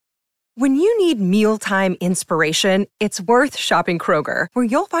When you need mealtime inspiration, it's worth shopping Kroger, where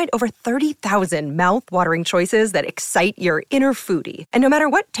you'll find over 30,000 mouth-watering choices that excite your inner foodie. And no matter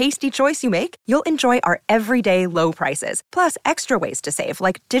what tasty choice you make, you'll enjoy our everyday low prices, plus extra ways to save,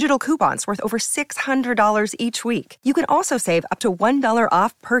 like digital coupons worth over $600 each week. You can also save up to $1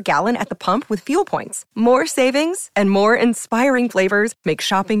 off per gallon at the pump with fuel points. More savings and more inspiring flavors make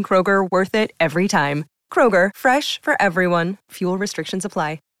shopping Kroger worth it every time. Kroger, fresh for everyone. Fuel restrictions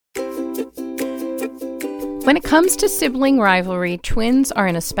apply. When it comes to sibling rivalry, twins are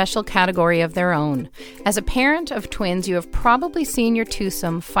in a special category of their own. As a parent of twins, you have probably seen your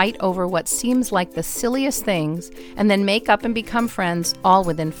twosome fight over what seems like the silliest things and then make up and become friends all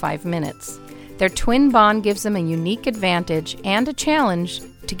within 5 minutes. Their twin bond gives them a unique advantage and a challenge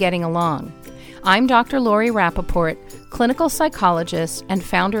to getting along. I'm Dr. Lori Rappaport, clinical psychologist and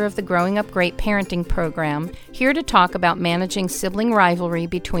founder of the Growing Up Great Parenting Program, here to talk about managing sibling rivalry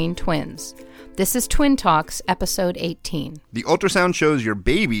between twins. This is Twin Talks, episode 18. The ultrasound shows your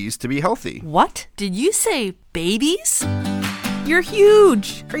babies to be healthy. What? Did you say babies? You're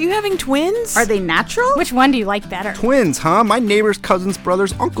huge. Are you having twins? Are they natural? Which one do you like better? Twins, huh? My neighbor's cousin's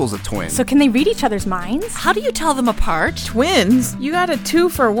brother's uncle's a twin. So can they read each other's minds? How do you tell them apart? Twins? You got a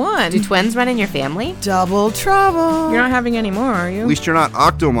 2-for-1. Do twins run in your family? Double trouble. You're not having any more, are you? At least you're not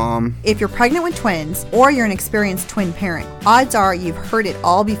Octomom. If you're pregnant with twins or you're an experienced twin parent, odds are you've heard it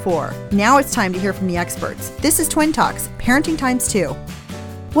all before. Now it's time to hear from the experts. This is Twin Talks, Parenting Times 2.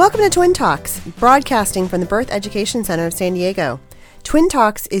 Welcome to Twin Talks, broadcasting from the Birth Education Center of San Diego. Twin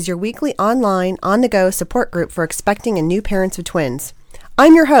Talks is your weekly online, on-the-go support group for expecting and new parents of twins.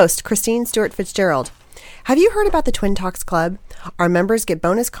 I'm your host, Christine Stewart Fitzgerald. Have you heard about the Twin Talks Club? Our members get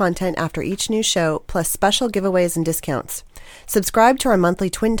bonus content after each new show, plus special giveaways and discounts. Subscribe to our monthly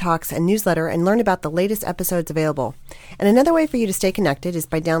Twin Talks and newsletter and learn about the latest episodes available. And another way for you to stay connected is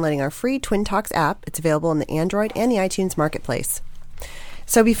by downloading our free Twin Talks app. It's available in the Android and the iTunes Marketplace.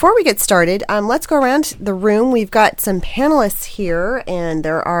 So before we get started, let's go around the room. We've got some panelists here, and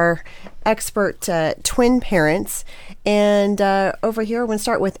there are expert twin parents. And over here, we're going to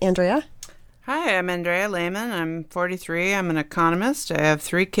start with Andrea. Hi, I'm Andrea Lehman. I'm 43. I'm an economist. I have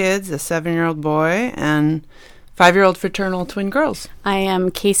 3 kids, a 7-year-old boy and 5-year-old fraternal twin girls. I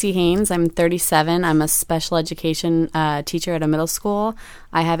am Casey Haynes. I'm 37. I'm a special education teacher at a middle school.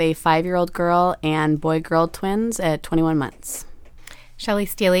 I have a 5-year-old girl and boy-girl twins at 21 months. Shelley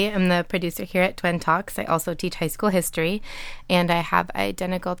Steele. I'm the producer here at Twin Talks. I also teach high school history, and I have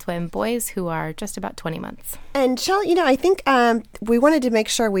identical twin boys who are just about 20 months. And Shelley, I think we wanted to make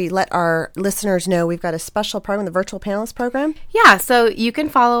sure we let our listeners know we've got a special program, the Virtual Panelist Program. Yeah, so you can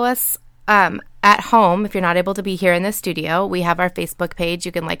follow us at home if you're not able to be here in the studio. We have our Facebook page.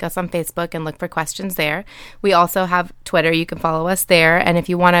 You can like us on Facebook and look for questions there. We also have Twitter. You can follow us there. And if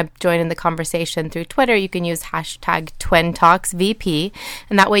you want to join in the conversation through Twitter, you can use hashtag TwinTalksVP.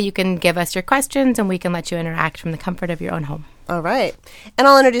 And that way you can give us your questions and we can let you interact from the comfort of your own home. All right. And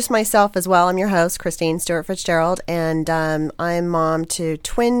I'll introduce myself as well. I'm your host, Christine Stewart Fitzgerald, and I'm mom to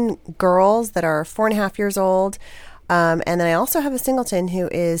twin girls that are 4.5 years old. And then I also have a singleton who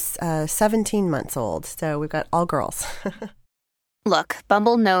is 17 months old. So we've got all girls. Look,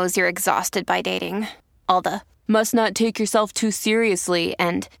 Bumble knows you're exhausted by dating. All the must not take yourself too seriously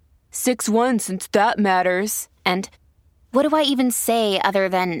and 6'1" since that matters. And what do I even say other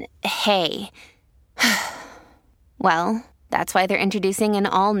than hey? Well, that's why they're introducing an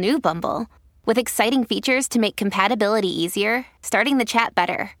all-new Bumble with exciting features to make compatibility easier, starting the chat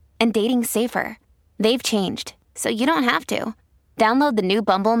better, and dating safer. They've changed, so you don't have to. Download the new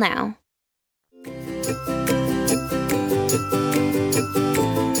Bumble now.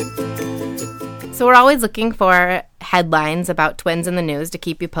 So we're always looking for headlines about twins in the news to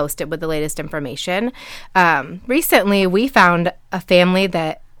keep you posted with the latest information. Recently, we found a family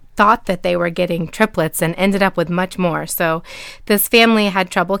that thought that they were getting triplets and ended up with much more. So this family had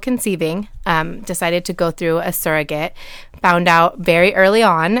trouble conceiving, decided to go through a surrogate, found out very early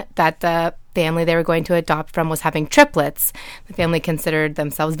on that the family they were going to adopt from was having triplets. The family considered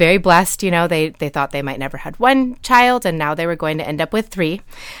themselves very blessed. They thought they might never had one child, and now they were going to end up with 3.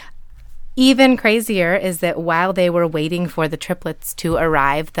 Even crazier is that while they were waiting for the triplets to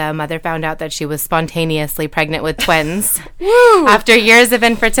arrive, the mother found out that she was spontaneously pregnant with twins after years of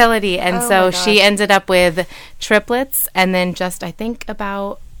infertility. And so she ended up with triplets and then just, I think,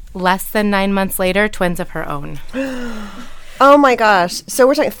 about less than 9 months later, twins of her own. Oh, my gosh. So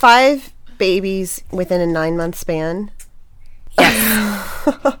we're talking 5 babies within a 9-month span? Yes.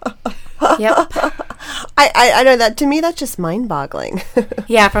 Yep. I know that, to me, that's just mind-boggling.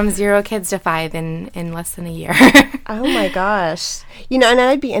 Yeah, from 0 kids to 5 in less than a year. Oh my gosh. And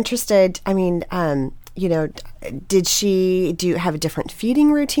I'd be interested, do you have different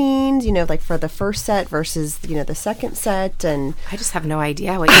feeding routines, like for the first set versus, the second set? And I just have no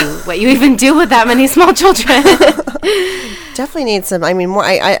idea what you even do with that many small children. Definitely need some, more.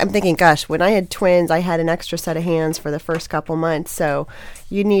 I'm thinking, gosh, when I had twins, I had an extra set of hands for the first couple months. So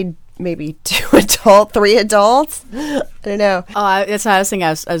you need maybe 3 adults. I don't know. Oh, that's what I was thinking.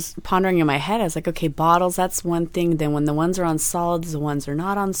 I was pondering in my head. I was like, okay, bottles, that's one thing. Then when the ones are on solids, the ones are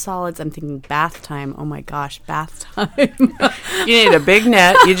not on solids. I'm thinking bath time. Oh my gosh, bath time. You need a big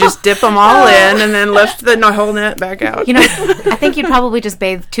net. You just dip them all in and then lift the whole net back out. I think you'd probably just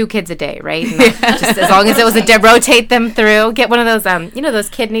bathe 2 kids a day, right? Just as long as it was rotate them through. Get one of those, those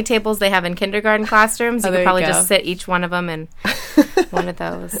kidney tables they have in kindergarten classrooms. You could probably just sit each one of them in one of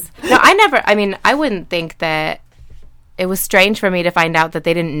those. No, I wouldn't think that. It was strange for me to find out that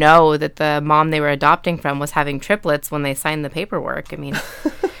they didn't know that the mom they were adopting from was having triplets when they signed the paperwork.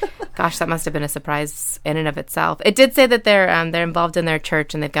 Gosh, that must have been a surprise in and of itself. It did say that they're involved in their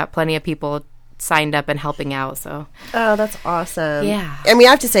church and they've got plenty of people signed up and helping out. So, oh, that's awesome. Yeah. I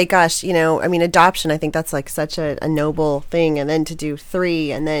have to say, gosh, adoption, I think that's like such a noble thing. And then to do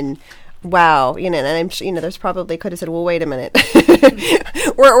 3 and then, wow, and I'm sure, there's probably could have said, well, wait a minute.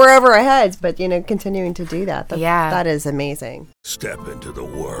 we're over our heads, but, continuing to do that. That is amazing. Step into the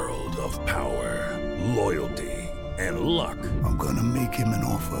world of power, loyalty, and luck. I'm going to make him an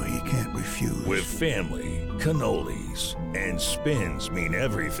offer he can't refuse. With family, cannolis, and spins mean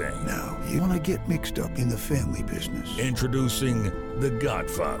everything. Now, you want to get mixed up in the family business. Introducing The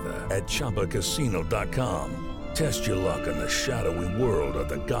Godfather at ChumbaCasino.com. Test your luck in the shadowy world of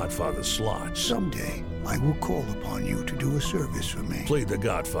The Godfather slot. Someday, I will call upon you to do a service for me. Play The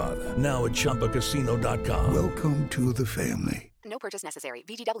Godfather, now at ChumbaCasino.com. Welcome to the family. No purchase necessary.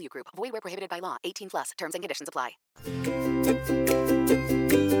 VGW Group. Void where prohibited by law. 18+. Terms and conditions apply.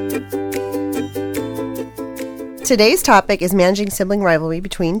 Today's topic is managing sibling rivalry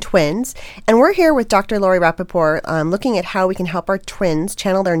between twins, and we're here with Dr. Lori Rappaport looking at how we can help our twins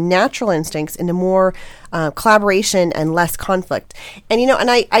channel their natural instincts into more collaboration and less conflict. And,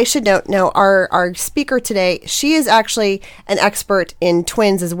 I should note now, our speaker today, she is actually an expert in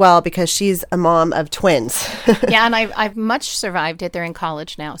twins as well because she's a mom of twins. Yeah, and I've much survived it. They're in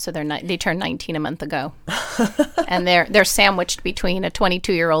college now, so they turned 19 a month ago. And they're sandwiched between a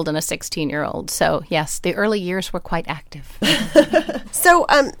 22-year-old and a 16-year-old. So, yes, the early years were quite active. So,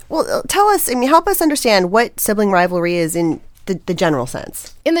 tell us, help us understand what sibling rivalry is in the general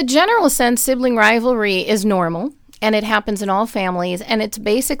sense. In the general sense, sibling rivalry is normal, and it happens in all families, and it's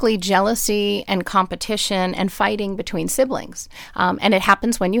basically jealousy and competition and fighting between siblings. And it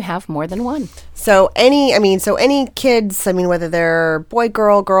happens when you have more than one. So any kids, whether they're boy,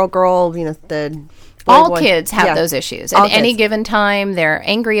 girl, girl, All kids have those issues. At any given time, they're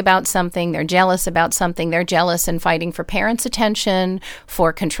angry about something, they're jealous about something, they're jealous and fighting for parents' attention,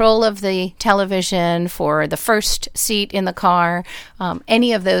 for control of the television, for the first seat in the car,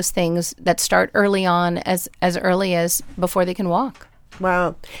 any of those things that start early on, as early as before they can walk.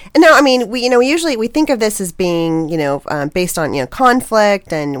 Wow. And now, we usually we think of this as being, based on,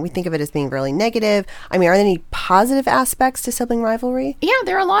 conflict, and we think of it as being really negative. Are there any positive aspects to sibling rivalry? Yeah,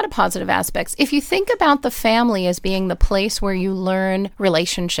 there are a lot of positive aspects. If you think about the family as being the place where you learn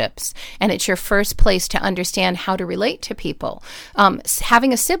relationships, and it's your first place to understand how to relate to people,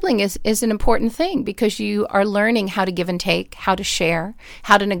 having a sibling is an important thing because you are learning how to give and take, how to share,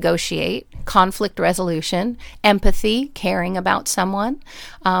 how to negotiate, conflict resolution, empathy, caring about someone.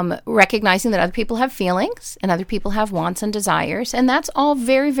 Recognizing that other people have feelings and other people have wants and desires. And that's all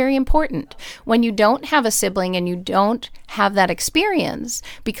very, very important. When you don't have a sibling and you don't have that experience,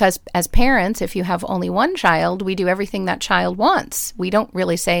 because as parents, if you have only one child, we do everything that child wants. We don't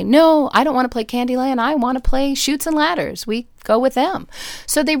really say, no, I don't want to play Candyland. I want to play Chutes and Ladders. We go with them.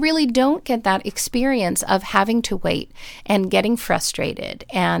 So they really don't get that experience of having to wait and getting frustrated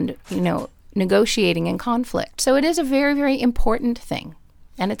and, negotiating in conflict. So it is a very, very important thing,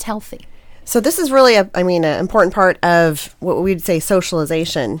 and it's healthy. So this is really an important part of what we'd say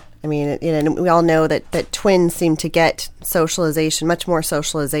socialization. We all know that twins seem to get socialization, much more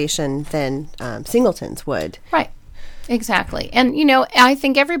socialization than singletons would. Right. Exactly. And, I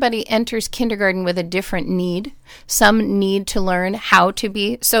think everybody enters kindergarten with a different need. Some need to learn how to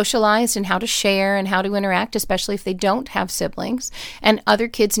be socialized and how to share and how to interact, especially if they don't have siblings. And other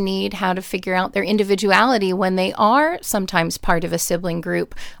kids need how to figure out their individuality when they are sometimes part of a sibling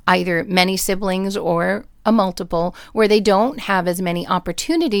group, either many siblings or a multiple where they don't have as many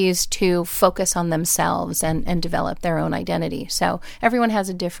opportunities to focus on themselves and develop their own identity. So everyone has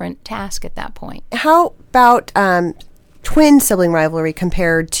a different task at that point. How about twin sibling rivalry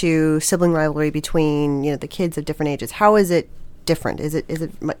compared to sibling rivalry between the kids of different ages? How is it different? Is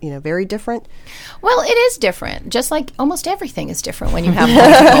it very different? Well, it is different. Just like almost everything is different when you have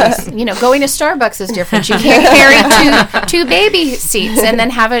multiples. Going to Starbucks is different. You can't carry two baby seats and then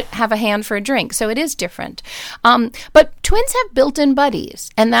have a hand for a drink. So it is different. But twins have built-in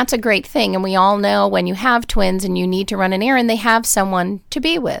buddies, and that's a great thing. And we all know when you have twins and you need to run an errand, they have someone to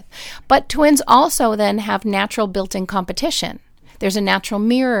be with. But twins also then have natural built-in competition. There's a natural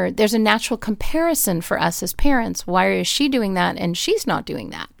mirror. There's a natural comparison for us as parents. Why is she doing that and she's not doing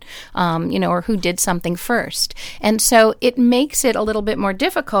that? Or who did something first. And so it makes it a little bit more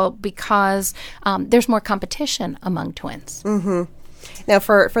difficult because there's more competition among twins. Mm-hmm. Now,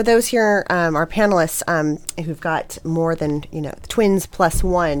 for those here, our panelists who've got more than twins plus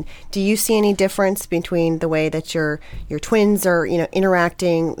one, do you see any difference between the way that your twins are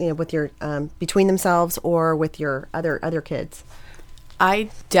interacting with your between themselves or with your other kids?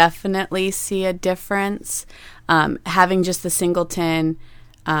 I definitely see a difference. Having just the singleton,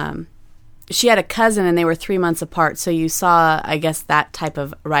 she had a cousin and they were 3 months apart, so you saw, I guess, that type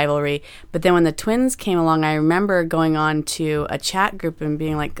of rivalry. But then when the twins came along, I remember going on to a chat group and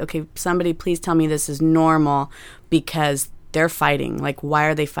being like, okay, somebody please tell me this is normal because they're fighting. Like, why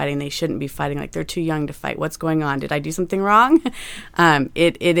are they fighting? They shouldn't be fighting. Like, they're too young to fight. What's going on? Did I do something wrong?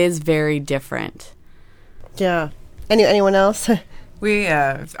 It is very different. Yeah. Anyone else? We,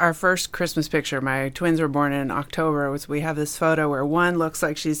 our first Christmas picture, my twins were born in October, we have this photo where one looks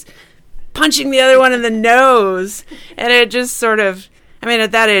like she's punching the other one in the nose. And it just sort of,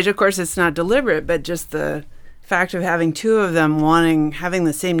 at that age, of course, it's not deliberate, but just the fact of having two of them having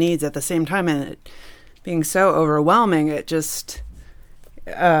the same needs at the same time and it being so overwhelming, it just,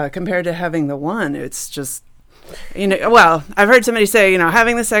 compared to having the one, it's just, well, I've heard somebody say,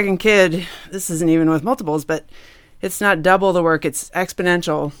 having the second kid, this isn't even with multiples, but it's not double the work, it's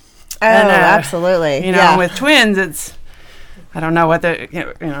exponential. Oh, absolutely. With twins, it's, I don't know what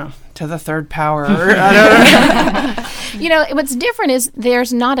to the third power. I don't know. What's different is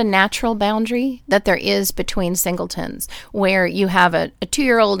there's not a natural boundary that there is between singletons, where you have a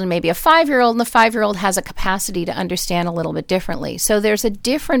 2-year-old and maybe a 5-year-old, and the 5-year-old has a capacity to understand a little bit differently. So there's a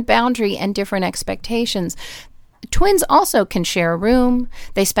different boundary and different expectations. Twins also can share a room.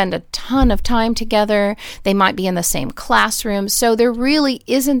 They spend a ton of time together. They might be in the same classroom. So there really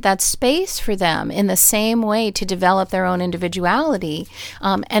isn't that space for them in the same way to develop their own individuality.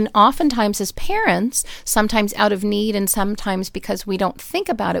 And oftentimes as parents, sometimes out of need and sometimes because we don't think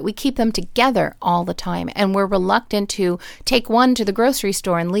about it, we keep them together all the time. And we're reluctant to take one to the grocery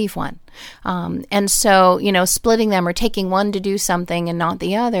store and leave one. And so, splitting them or taking one to do something and not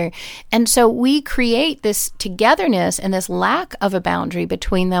the other. And so we create this togetherness and this lack of a boundary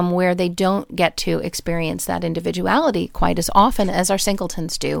between them where they don't get to experience that individuality quite as often as our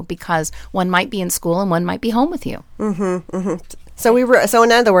singletons do, because one might be in school and one might be home with you. Mm-hmm, mm-hmm. So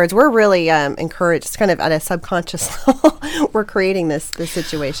in other words, we're really encouraged, kind of at a subconscious level, we're creating this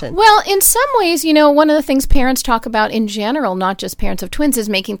situation. Well, in some ways, one of the things parents talk about in general, not just parents of twins, is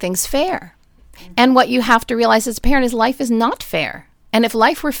making things fair. And what you have to realize as a parent is life is not fair. And if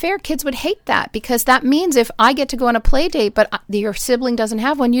life were fair, kids would hate that, because that means if I get to go on a play date, but your sibling doesn't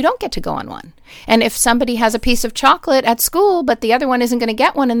have one, you don't get to go on one. And if somebody has a piece of chocolate at school, but the other one isn't going to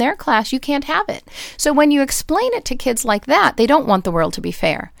get one in their class, you can't have it. So when you explain it to kids like that, they don't want the world to be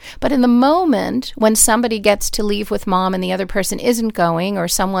fair. But in the moment when somebody gets to leave with mom and the other person isn't going, or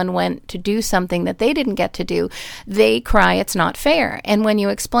someone went to do something that they didn't get to do, they cry it's not fair. And when you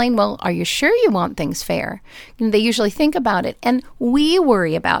explain, well, are you sure you want things fair? They usually think about it. And we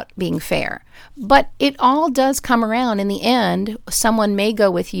worry about being fair. But it all does come around in the end. Someone may go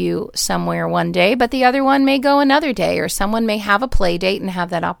with you somewhere one day, but the other one may go another day, or someone may have a play date and have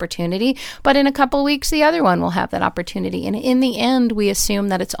that opportunity, but in a couple of weeks, the other one will have that opportunity. And in the end, we assume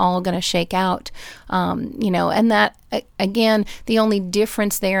that it's all going to shake out, and that, again, the only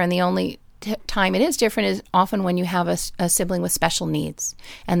difference there and the only time it is different is often when you have a sibling with special needs,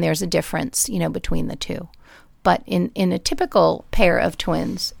 and there's a difference, between the two. But in a typical pair of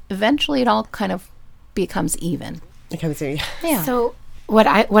twins, eventually it all kind of becomes even. Yeah. So what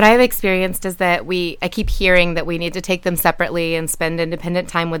I've experienced is that I keep hearing that we need to take them separately and spend independent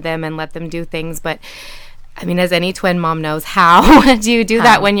time with them and let them do things. But as any twin mom knows, how do you do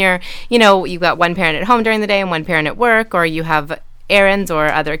that when you've got one parent at home during the day and one parent at work, or you have errands or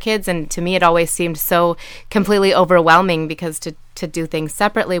other kids? And to me, it always seemed so completely overwhelming, because to do things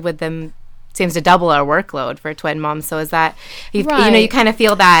separately with them seems to double our workload for twin moms. So is that, you Right. you kind of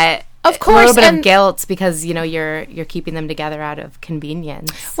feel that Of a course, little bit and- of guilt because, you're keeping them together out of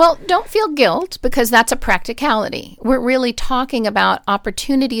convenience. Well, don't feel guilt because that's a practicality. We're really talking about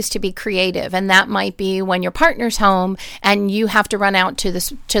opportunities to be creative, and that might be when your partner's home and you have to run out to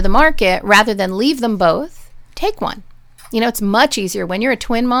the market rather than leave them both. Take one. It's much easier when you're a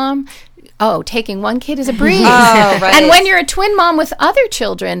twin mom. Oh, taking one kid is a breeze. Oh, right. And when you're a twin mom with other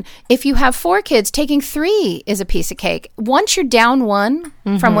children, if you have 4 kids, taking 3 is a piece of cake. Once you're down one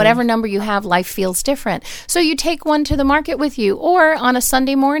from whatever number you have, life feels different. So you take one to the market with you, or on a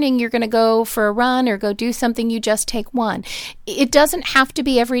Sunday morning, you're going to go for a run or go do something, you just take one. It doesn't have to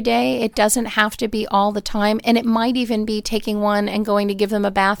be every day. It doesn't have to be all the time. And it might even be taking one and going to give them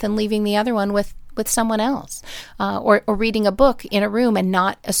a bath and leaving the other one with someone else, or reading a book in a room and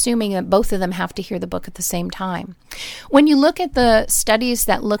not assuming that both of them have to hear the book at the same time. When you look at the studies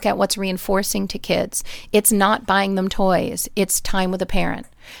that look at what's reinforcing to kids, it's not buying them toys, it's time with a parent.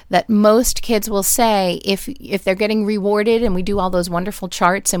 That most kids will say if they're getting rewarded, and we do all those wonderful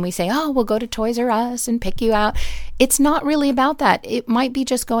charts and we say, oh, we'll go to Toys R Us and pick you out. It's not really about that. It might be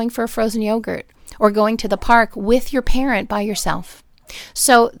just going for a frozen yogurt or going to the park with your parent by yourself.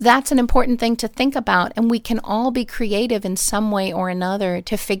 So that's an important thing to think about, and we can all be creative in some way or another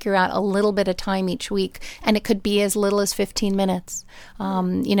to figure out a little bit of time each week, and it could be as little as 15 minutes,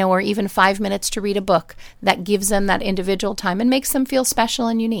 or even 5 minutes to read a book that gives them that individual time and makes them feel special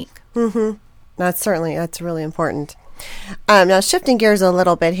and unique. Mm-hmm. That's really important. Now, shifting gears a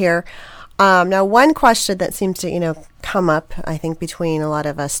little bit here. Now, one question that seems to, come up, I think, between a lot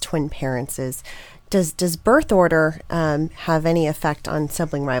of us twin parents is, Does birth order have any effect on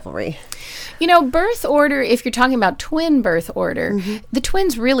sibling rivalry? Birth order, if you're talking about twin birth order, the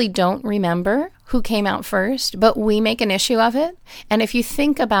twins really don't remember who came out first, but we make an issue of it. And if you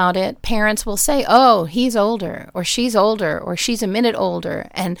think about it, parents will say, oh, he's older, or she's a minute older.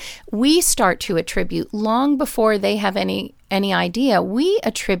 And we start to attribute long before they have any idea. We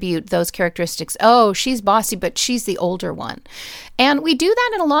attribute those characteristics. Oh, she's bossy, but she's the older one. And we do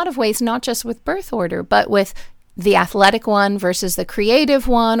that in a lot of ways, not just with birth order, but with the athletic one versus the creative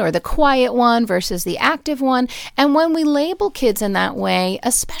one, or the quiet one versus the active one. And when we label kids in that way,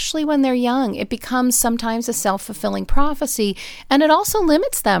 especially when they're young, it becomes sometimes a self-fulfilling prophecy. And it also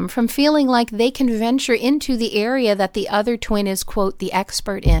limits them from feeling like they can venture into the area that the other twin is, quote, the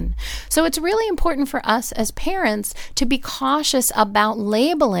expert in. So it's really important for us as parents to be cautious about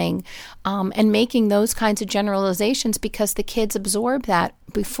labeling and making those kinds of generalizations, because the kids absorb that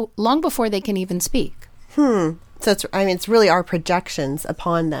long before they can even speak. So it's really our projections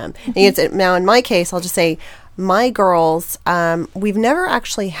upon them. Now, in my case, I'll just say my girls, we've never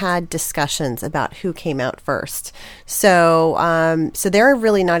actually had discussions about who came out first. So they're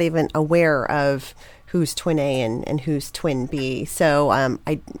really not even aware of who's twin A and who's twin B. So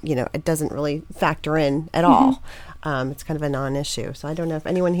it doesn't really factor in at all. It's kind of a non-issue. So I don't know if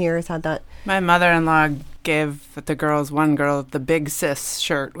anyone here has had that. My mother-in-law gave one girl the big sis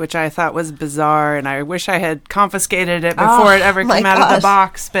shirt, which I thought was bizarre, and I wish I had confiscated it before it ever came out of the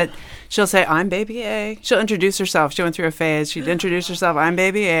box. But she'll say, I'm baby A. She'll introduce herself. She went through a phase. She'd introduce herself, I'm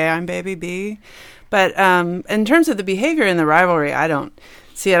baby A, I'm baby B. But in terms of the behavior in the rivalry, I don't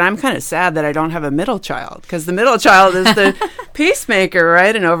see it. I'm kind of sad that I don't have a middle child, because the middle child is the peacemaker,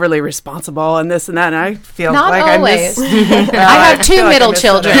 right? And overly responsible and this and that. And I feel Not like always. I miss. I have 2 middle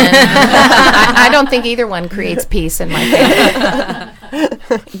children. I don't think either one creates peace in my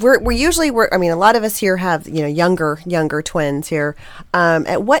family. We're usually, a lot of us here have, younger twins here.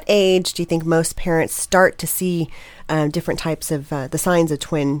 At what age do you think most parents start to see different types of the signs of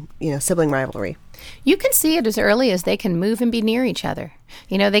twin, sibling rivalry? You can see it as early as they can move and be near each other.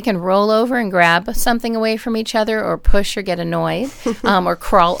 They can roll over and grab something away from each other, or push or get annoyed, or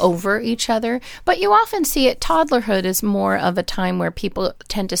crawl over each other. But you often see it, toddlerhood is more of a time where people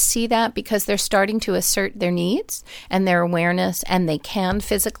tend to see that, because they're starting to assert their needs and their awareness, and they can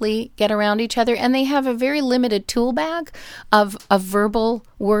physically get around each other. And they have a very limited tool bag of verbal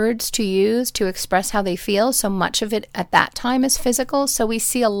words to use to express how they feel. So much of it at that time is physical. So we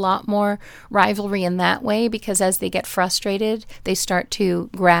see a lot more rivalry in that way, because as they get frustrated, they start to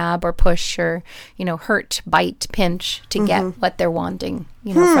grab or push or, hurt, bite, pinch to get what they're wanting,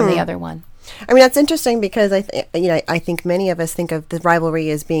 from the other one. That's interesting, because I think many of us think of the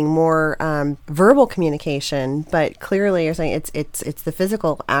rivalry as being more verbal communication, but clearly you're saying it's the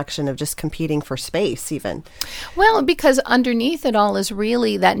physical action of just competing for space, even. Well, because underneath it all is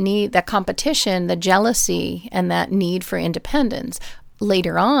really that need, that competition, the jealousy, and that need for independence.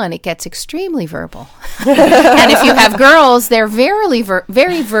 later on, it gets extremely verbal. And if you have girls, they're very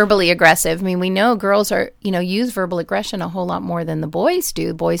verbally aggressive. I mean, we know girls are, use verbal aggression a whole lot more than the boys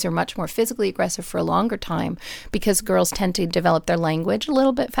do. Boys are much more physically aggressive for a longer time because girls tend to develop their language a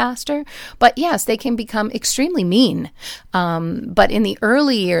little bit faster. But yes, they can become extremely mean. But in the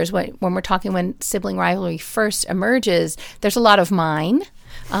early years, when we're talking when sibling rivalry first emerges, there's a lot of mine.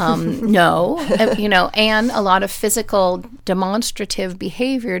 And a lot of physical demonstrative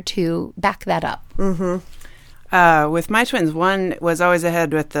behavior to back that up. Mm-hmm. With my twins, one was always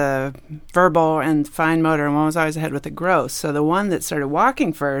ahead with the verbal and fine motor, and one was always ahead with the gross. So the one that started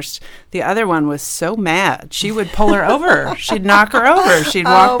walking first, the other one was so mad. She would pull her over. She'd knock her over. She'd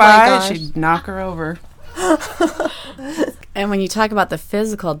walk by, she'd knock her over. And when you talk about the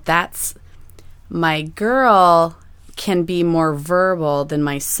physical, that's my girl can be more verbal than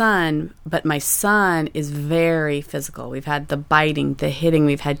my son, but my son is very physical. We've had the biting, the hitting,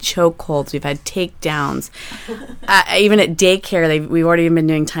 we've had chokeholds, we've had takedowns. Even at daycare, we've already been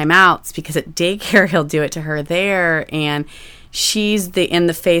doing timeouts because at daycare he'll do it to her there, and she's in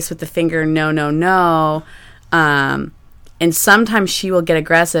the face with the finger, no, no, no. And sometimes she will get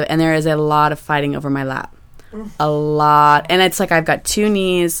aggressive, and there is a lot of fighting over my lap. A lot. And it's like I've got 2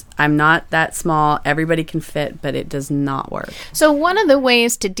 knees. I'm not that small. Everybody can fit, but it does not work. So one of the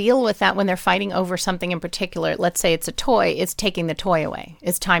ways to deal with that when they're fighting over something in particular, let's say it's a toy, is taking the toy away,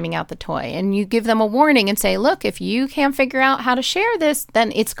 is timing out the toy. And you give them a warning and say, look, if you can't figure out how to share this,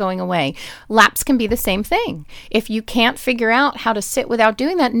 then it's going away. Laps can be the same thing. If you can't figure out how to sit without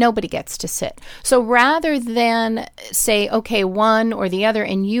doing that, nobody gets to sit. So rather than say, okay, one or the other,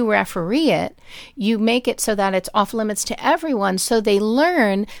 and you referee it, you make it so that it's off limits to everyone, so they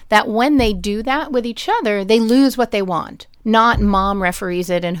learn that when they do that with each other, they lose what they want. Not mom referees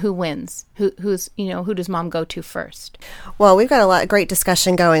it and who wins. Who does mom go to first? Well, we've got a lot of great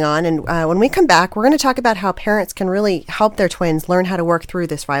discussion going on, and when we come back, we're going to talk about how parents can really help their twins learn how to work through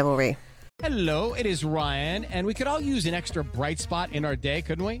this rivalry. Hello, it is Ryan, and we could all use an extra bright spot in our day,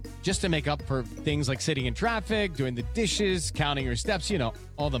 couldn't we? Just to make up for things like sitting in traffic, doing the dishes, counting your steps,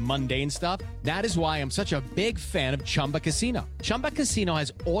 all the mundane stuff. That is why I'm such a big fan of Chumba Casino. Chumba Casino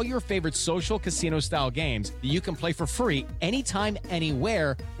has all your favorite social casino-style games that you can play for free anytime,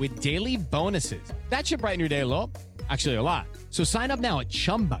 anywhere with daily bonuses. That should brighten your day a little. Actually, a lot. So sign up now at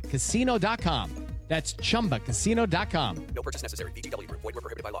ChumbaCasino.com. That's ChumbaCasino.com. No purchase necessary. VGW Group. Void where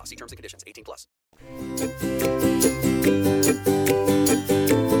prohibited by law. See terms and conditions. 18+.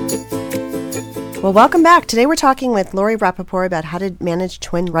 Well, welcome back. Today we're talking with Lori Rappaport about how to manage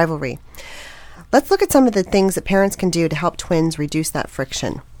twin rivalry. Let's look at some of the things that parents can do to help twins reduce that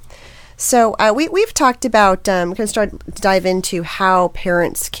friction. So we've talked about, we're going to dive into how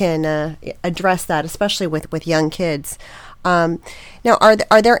parents can address that, especially with young kids. Now,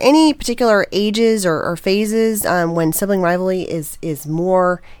 are there any particular ages or phases when sibling rivalry is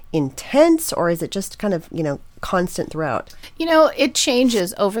more intense, or is it just kind of, constant throughout? It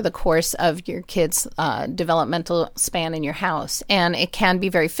changes over the course of your kid's developmental span in your house. And it can be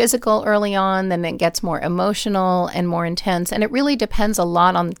very physical early on, then it gets more emotional and more intense. And it really depends a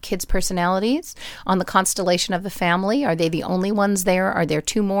lot on kids' personalities, on the constellation of the family. Are they the only ones there? Are there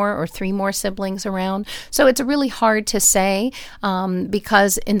 2 more or 3 more siblings around? So it's really hard to say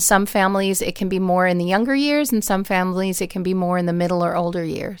because in some families it can be more in the younger years, in some families it can be more in the middle or older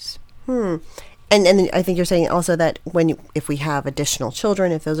years. And I think you're saying also that if we have additional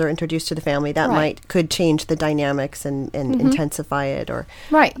children, if those are introduced to the family, that could change the dynamics and intensify it, or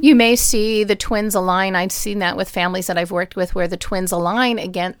right. You may see the twins align. I've seen that with families that I've worked with, where the twins align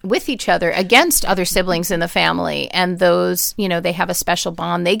with each other against other siblings in the family, and those they have a special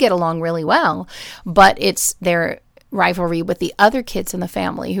bond. They get along really well, but it's their rivalry with the other kids in the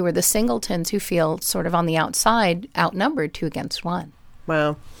family who are the singletons who feel sort of on the outside, outnumbered 2 against 1.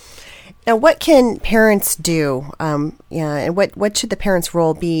 Wow. Now, what can parents do? And what should the parents'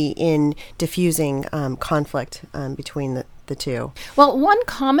 role be in diffusing conflict between the two? Well, one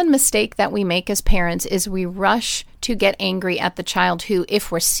common mistake that we make as parents is we rush to get angry at the child who,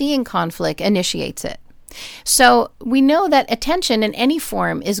 if we're seeing conflict, initiates it. So we know that attention in any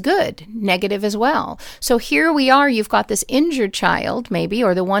form is good, negative as well. So here we are, you've got this injured child maybe,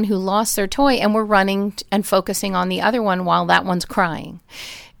 or the one who lost their toy, and we're running and focusing on the other one while that one's crying.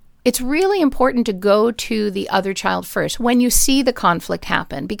 It's really important to go to the other child first when you see the conflict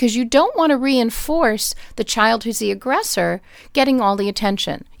happen, because you don't want to reinforce the child who's the aggressor getting all the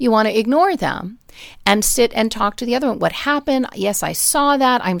attention. You want to ignore them and sit and talk to the other one. What happened? Yes, I saw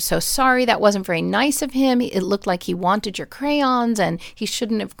that. I'm so sorry. That wasn't very nice of him. It looked like he wanted your crayons and he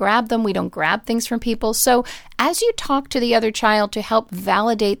shouldn't have grabbed them. We don't grab things from people. So as you talk to the other child to help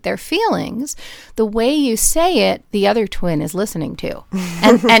validate their feelings, the way you say it, the other twin is listening to.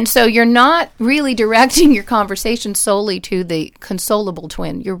 And so you're not really directing your conversation solely to the consolable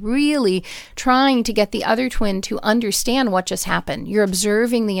twin. You're really trying to get the other twin to understand what just happened. You're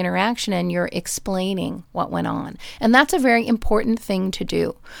observing the interaction and you're explaining what went on. And that's a very important thing to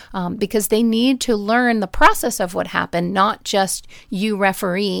do because they need to learn the process of what happened, not just you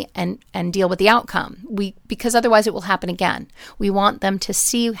referee and deal with the outcome. Because otherwise it will happen again. We want them to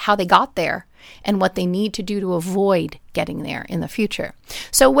see how they got there and what they need to do to avoid getting there in the future.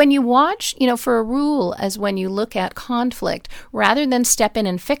 So when you watch, for a rule as when you look at conflict, rather than step in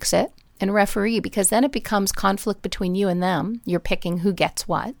and fix it and referee, because then it becomes conflict between you and them. You're picking who gets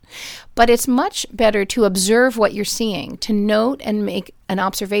what. But it's much better to observe what you're seeing, to note and make an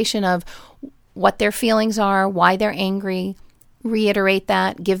observation of what their feelings are, why they're angry, reiterate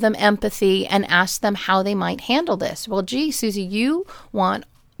that, give them empathy, and ask them how they might handle this. Well, gee, Susie, you want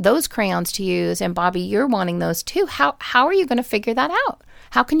those crayons to use, and Bobby, you're wanting those too. How are you going to figure that out?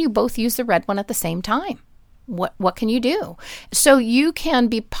 How can you both use the red one at the same time? What can you do? So you can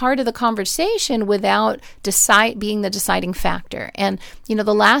be part of the conversation without being the deciding factor. And,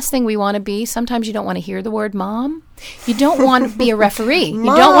 the last thing we want to be, sometimes you don't want to hear the word mom. You don't want to be a referee. You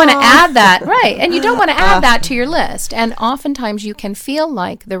don't want to add that. Right. And you don't want to add that to your list. And oftentimes you can feel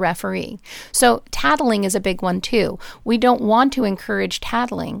like the referee. So tattling is a big one too. We don't want to encourage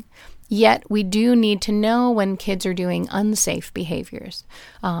tattling. Yet we do need to know when kids are doing unsafe behaviors.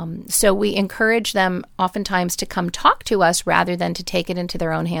 So we encourage them oftentimes to come talk to us rather than to take it into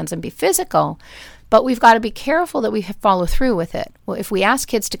their own hands and be physical. But we've got to be careful that we follow through with it. Well, if we ask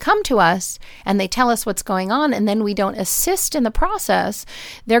kids to come to us and they tell us what's going on and then we don't assist in the process,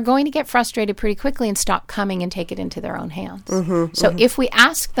 they're going to get frustrated pretty quickly and stop coming and take it into their own hands. If we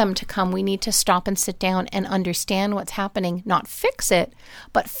ask them to come, we need to stop and sit down and understand what's happening, not fix it,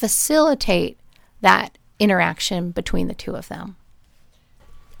 but facilitate that interaction between the two of them.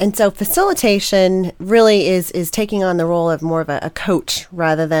 And so facilitation really is taking on the role of more of a coach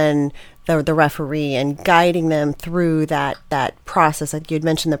rather than the referee, and guiding them through that process. Like you had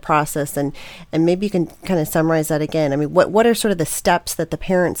mentioned the process, and maybe you can kind of summarize that again. I mean, what are sort of the steps that the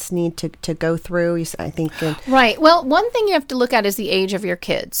parents need to go through? I think. Right. Well, one thing you have to look at is the age of your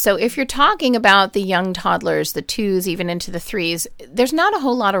kids. So if you're talking about the young toddlers, the 2s, even into the 3s, there's not a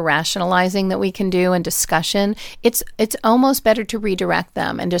whole lot of rationalizing that we can do and discussion. It's almost better to redirect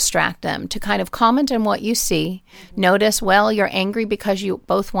them and distract them, to kind of comment on what you see. Notice, well, you're angry because you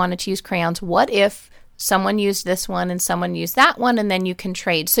both wanted to use crayons. What if someone used this one and someone used that one, and then you can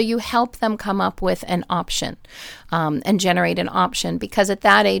trade? So you help them come up with an option and generate an option, because at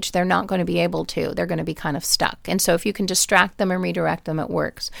that age, they're not going to be able to. They're going to be kind of stuck. And so if you can distract them and redirect them, it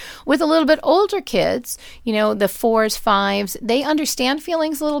works. With a little bit older kids, the 4s, 5s, they understand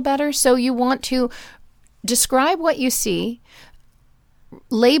feelings a little better. So you want to describe what you see,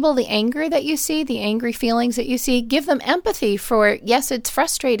 label the anger that you see, the angry feelings that you see, give them empathy for, yes, it's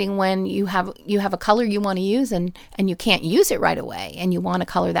frustrating when you have a color you want to use and you can't use it right away and you want to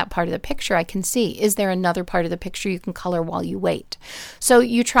color that part of the picture. I can see, is there another part of the picture you can color while you wait? So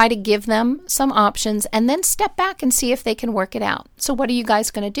you try to give them some options and then step back and see if they can work it out. So what are you guys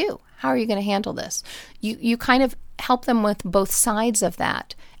going to do? How are you going to handle this? You kind of help them with both sides of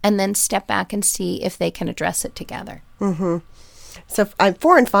that and then step back and see if they can address it together. So I'm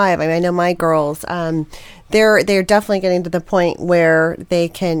 4 and 5. I mean, I know my girls. They're definitely getting to the point where they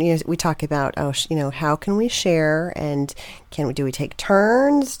can. We talk about how can we share, and do we take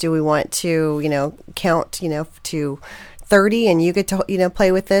turns? Do we want to count to 30 and you get to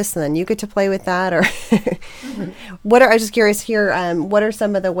play with this and then you get to play with that, or I'm just curious here. What are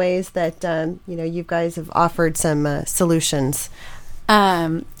some of the ways that you guys have offered some solutions?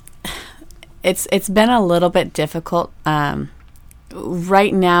 It's been a little bit difficult.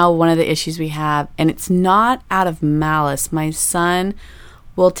 Right now, one of the issues we have, and it's not out of malice, my son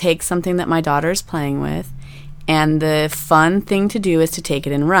will take something that my daughter's playing with, and the fun thing to do is to take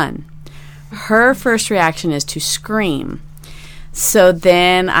it and run. Her first reaction is to scream. So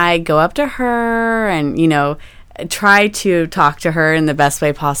then I go up to her and, try to talk to her in the best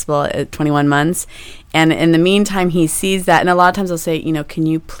way possible at 21 months. And in the meantime, he sees that, and a lot of times I'll say, can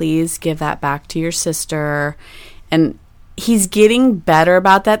you please give that back to your sister? And he's getting better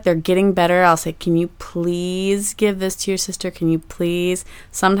about that. They're getting better. I'll say, can you please give this to your sister? Can you please?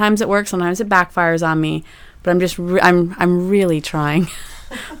 Sometimes it works. Sometimes it backfires on me. but I'm really trying.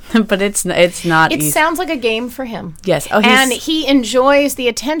 But it's not It easy. sounds like a game for him. Yes. And he enjoys the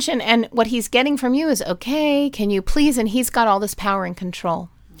attention, and what he's getting from you is, okay, can you please? And he's got all this power and control.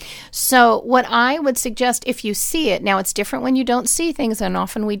 So what I would suggest, if you see it, now it's different when you don't see things, and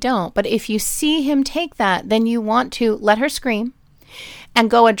often we don't, but if you see him take that, then you want to let her scream and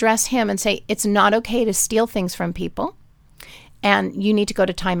go address him and say, it's not okay to steal things from people, and you need to go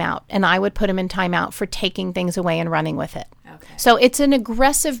to timeout. And I would put him in timeout for taking things away and running with it. Okay. So it's an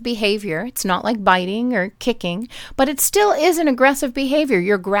aggressive behavior. It's not like biting or kicking, but it still is an aggressive behavior.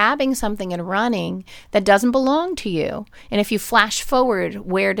 You're grabbing something and running that doesn't belong to you. And if you flash forward,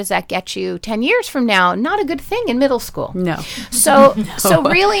 where does that get you 10 years from now? Not a good thing in middle school. No. So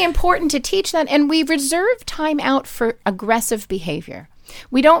really important to teach that. And we reserve time out for aggressive behavior.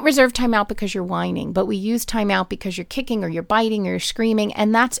 We don't reserve time out because you're whining, but we use time out because you're kicking or you're biting or you're screaming,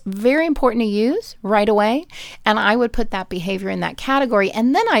 and that's very important to use right away. And I would put that behavior in that category,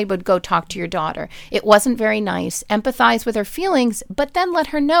 and then I would go talk to your daughter. It wasn't very nice. Empathize with her feelings, but then let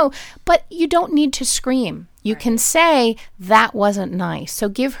her know. But you don't need to scream. You can say, that wasn't nice. So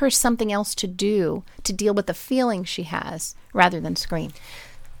give her something else to do to deal with the feelings she has rather than scream.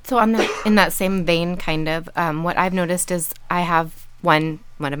 So in that same vein, kind of, what I've noticed is I have one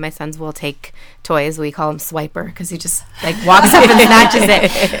of my sons will take toys. We call him Swiper because he just like walks up and snatches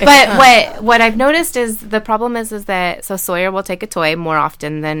it. But what I've noticed is the problem is that so Sawyer will take a toy more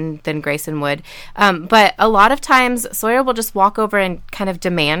often than Grayson would. But a lot of times Sawyer will just walk over and kind of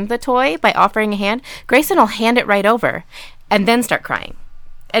demand the toy by offering a hand. Grayson will hand it right over and then start crying.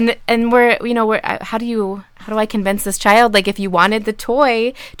 And how do I convince this child, like, if you wanted the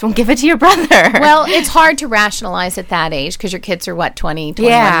toy, don't give it to your brother? Well, it's hard to rationalize at that age because your kids are, 20,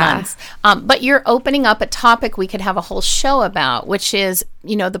 21 months. But you're opening up a topic we could have a whole show about, which is,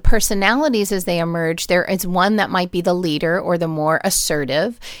 the personalities as they emerge. There is one that might be the leader or the more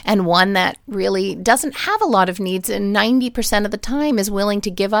assertive, and one that really doesn't have a lot of needs and 90% of the time is willing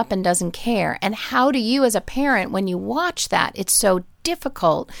to give up and doesn't care. And how do you as a parent, when you watch that, it's so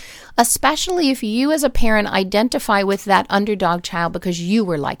difficult, especially if you as a parent identify with that underdog child because you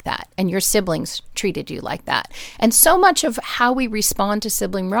were like that and your siblings treated you like that. And so much of how we respond to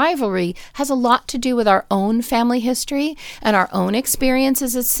sibling rivalry has a lot to do with our own family history and our own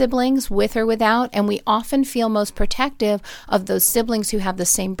experiences as siblings, with or without, and we often feel most protective of those siblings who have the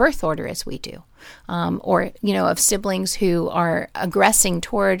same birth order as we do. Or of siblings who are aggressing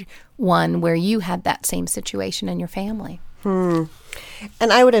toward one where you had that same situation in your family.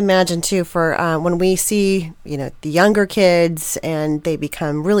 And I would imagine, too, for when we see, the younger kids and they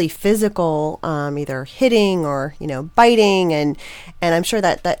become really physical, either hitting or, biting. And I'm sure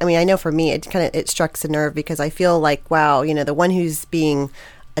that I know for me, it strikes a nerve because I feel like, wow, the one who's being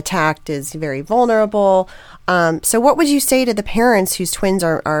attacked is very vulnerable. So what would you say to the parents whose twins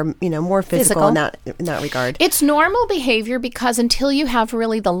are more physical in that regard? It's normal behavior because until you have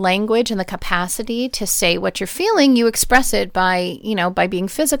really the language and the capacity to say what you're feeling, you express it by being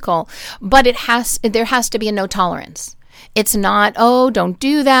physical. But there has to be a no tolerance. It's not, oh, don't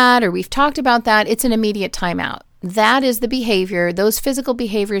do that, or we've talked about that. It's an immediate timeout. That is the behavior. Those physical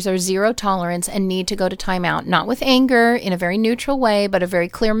behaviors are zero tolerance and need to go to timeout, not with anger in a very neutral way, but a very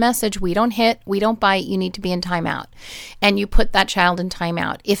clear message. We don't hit, we don't bite, you need to be in timeout. And you put that child in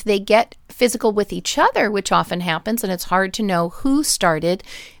timeout. If they get physical with each other, which often happens, and it's hard to know who started,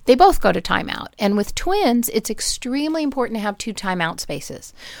 they both go to timeout. And with twins, it's extremely important to have 2 timeout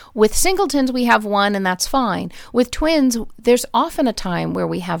spaces. With singletons, we have 1, and that's fine. With twins, there's often a time where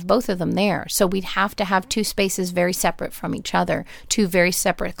we have both of them there. So we'd have to have 2 spaces very separate from each other, 2 very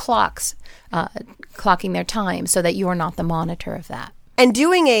separate clocks, clocking their time so that you are not the monitor of that. And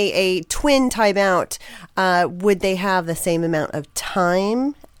doing a twin timeout, would they have the same amount of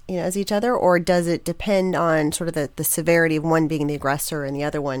time as each other, or does it depend on sort of the severity of one being the aggressor and the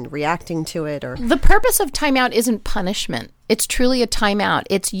other one reacting to it? Or the purpose of timeout isn't punishment. It's truly a timeout.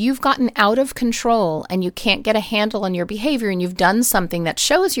 It's you've gotten out of control and you can't get a handle on your behavior and you've done something that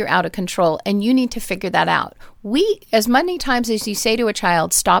shows you're out of control and you need to figure that out. As many times as you say to a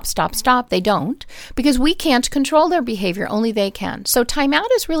child, stop, stop, stop, they don't, because we can't control their behavior, only they can. So timeout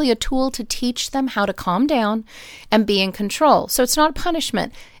is really a tool to teach them how to calm down and be in control. So it's not a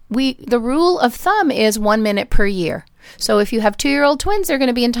punishment. The rule of thumb is 1 minute per year. So if you have 2-year-old twins, they're going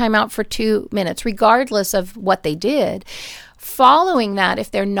to be in timeout for 2 minutes, regardless of what they did. Following that, if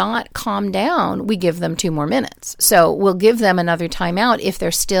they're not calmed down, we give them 2 more minutes. So we'll give them another timeout if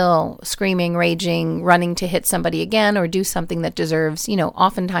they're still screaming, raging, running to hit somebody again or do something that deserves,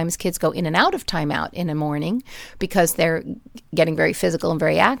 oftentimes kids go in and out of timeout in the morning because they're getting very physical and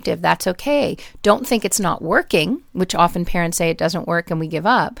very active. That's okay. Don't think it's not working, which often parents say it doesn't work and we give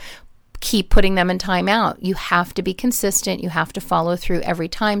up. Keep putting them in timeout. You have to be consistent. You have to follow through every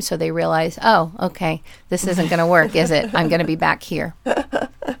time so they realize, oh, okay, this isn't going to work, is it? I'm going to be back here.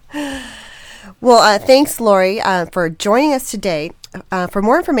 Well, thanks, Lori, for joining us today. For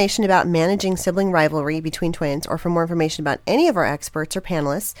more information about managing sibling rivalry between twins, or for more information about any of our experts or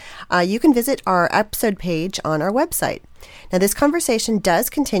panelists, you can visit our episode page on our website. Now, this conversation does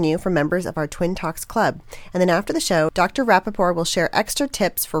continue for members of our Twin Talks Club. And then after the show, Dr. Rappaport will share extra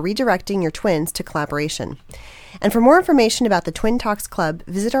tips for redirecting your twins to collaboration. And for more information about the Twin Talks Club,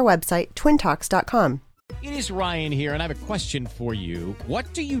 visit our website, twintalks.com. It is Ryan here, and I have a question for you.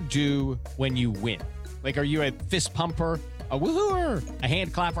 What do you do when you win? Like, are you a fist pumper, a woohooer, a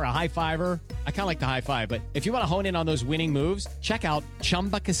hand clapper, a high fiver? I kind of like the high five, but if you want to hone in on those winning moves, check out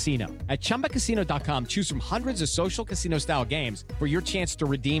Chumba Casino. At ChumbaCasino.com, choose from hundreds of social casino-style games for your chance to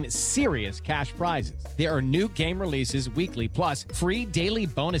redeem serious cash prizes. There are new game releases weekly, plus free daily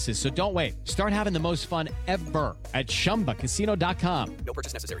bonuses, so don't wait. Start having the most fun ever at ChumbaCasino.com. No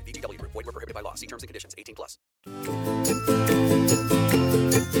purchase necessary. VGW Group. Void where prohibited by law. See terms and conditions. 18+.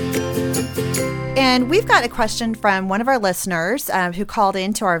 And we've got a question from one of our listeners who called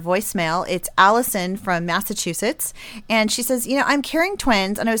into our voicemail. It's Allison from Massachusetts. And she says, I'm carrying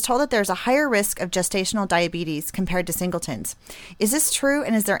twins, and I was told that there's a higher risk of gestational diabetes compared to singletons. Is this true,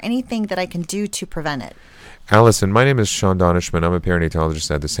 and is there anything that I can do to prevent it? Allison, my name is Sean Donishman. I'm a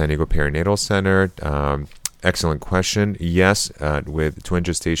perinatologist at the San Diego Perinatal Center. Excellent question. Yes, with twin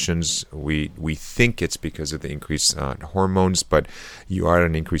gestations, we think it's because of the increased hormones, but you are at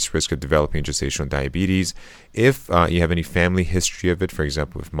an increased risk of developing gestational diabetes. If you have any family history of it, for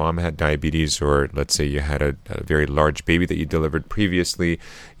example, if mom had diabetes, or let's say you had a very large baby that you delivered previously,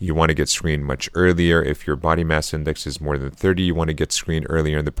 you want to get screened much earlier. If your body mass index is more than 30, you want to get screened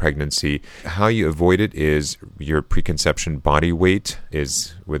earlier in the pregnancy. How you avoid it is your preconception body weight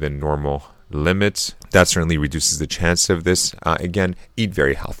is within normal limits. That certainly reduces the chance of this. Again, eat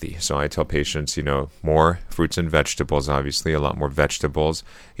very healthy. So I tell patients, more fruits and vegetables, obviously, a lot more vegetables.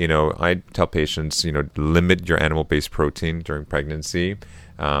 I tell patients, limit your animal-based protein during pregnancy.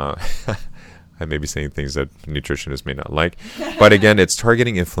 I may be saying things that nutritionists may not like. But again, it's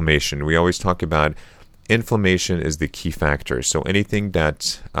targeting inflammation. We always talk about inflammation is the key factor. So anything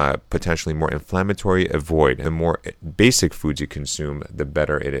that's potentially more inflammatory, avoid. And more basic foods you consume, the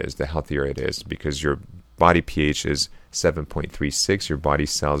better it is, the healthier it is, because your body pH is 7.36. Your body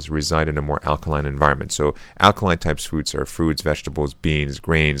cells reside in a more alkaline environment. So alkaline types foods are fruits, vegetables, beans,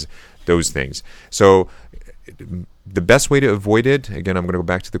 grains, those things. So the best way to avoid it, again, I'm going to go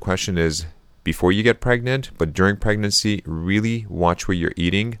back to the question, is before you get pregnant, but during pregnancy, really watch what you're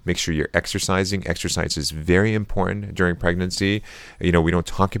eating. Make sure you're exercising. Exercise is very important during pregnancy. We don't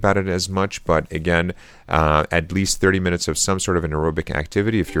talk about it as much, but again, at least 30 minutes of some sort of an aerobic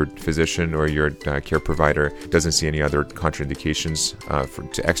activity. If your physician or your care provider doesn't see any other contraindications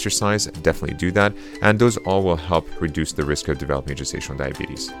to exercise, definitely do that. And those all will help reduce the risk of developing gestational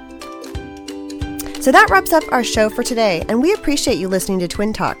diabetes. So that wraps up our show for today, and we appreciate you listening to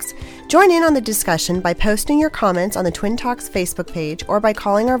Twin Talks. Join in on the discussion by posting your comments on the Twin Talks Facebook page or by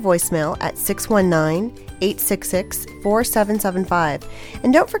calling our voicemail at 619-866-4775.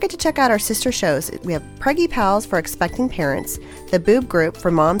 And don't forget to check out our sister shows. We have Preggy Pals for expecting parents, the Boob Group for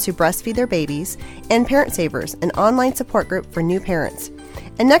moms who breastfeed their babies, and Parent Savers, an online support group for new parents.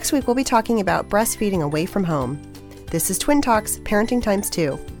 And next week we'll be talking about breastfeeding away from home. This is Twin Talks, Parenting Times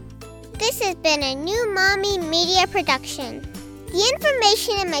 2. This has been a New Mommy Media production. The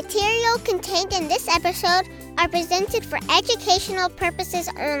information and material contained in this episode are presented for educational purposes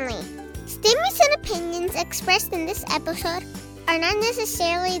only. Statements and opinions expressed in this episode are not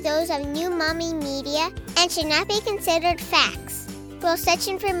necessarily those of New Mommy Media and should not be considered facts. While such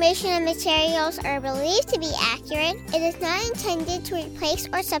information and materials are believed to be accurate, it is not intended to replace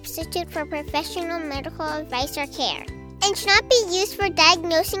or substitute for professional medical advice or care, and should not be used for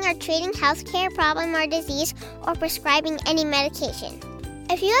diagnosing or treating healthcare problem or disease or prescribing any medication.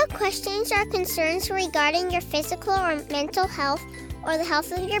 If you have questions or concerns regarding your physical or mental health or the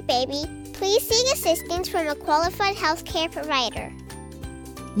health of your baby, please seek assistance from a qualified healthcare provider.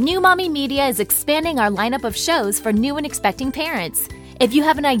 New Mommy Media is expanding our lineup of shows for new and expecting parents. If you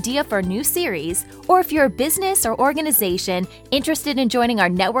have an idea for a new series, or if you're a business or organization interested in joining our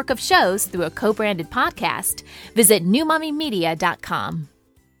network of shows through a co-branded podcast, visit newmommymedia.com.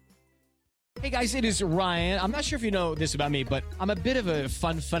 Hey guys, it is Ryan. I'm not sure if you know this about me, but I'm a bit of a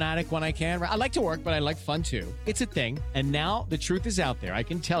fun fanatic when I can. I like to work, but I like fun too. It's a thing. And now the truth is out there. I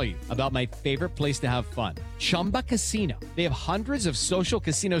can tell you about my favorite place to have fun. Chumba Casino. They have hundreds of social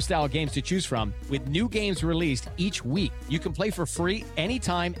casino style games to choose from with new games released each week. You can play for free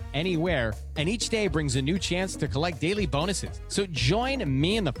anytime, anywhere. And each day brings a new chance to collect daily bonuses. So join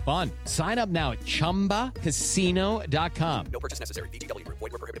me in the fun. Sign up now at ChumbaCasino.com. No purchase necessary. VGW. Void where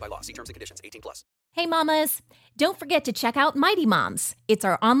prohibited by law. See terms and conditions. 18+. Hey mamas, don't forget to check out Mighty Moms. It's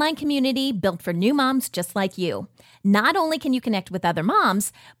our online community built for new moms just like you. Not only can you connect with other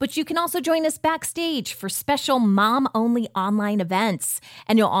moms, but you can also join us backstage for special mom-only online events.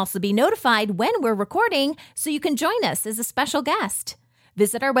 And you'll also be notified when we're recording so you can join us as a special guest.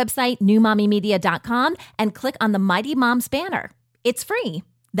 Visit our website, newmommymedia.com, and click on the Mighty Moms banner. It's free.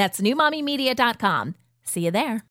 That's newmommymedia.com. See you there.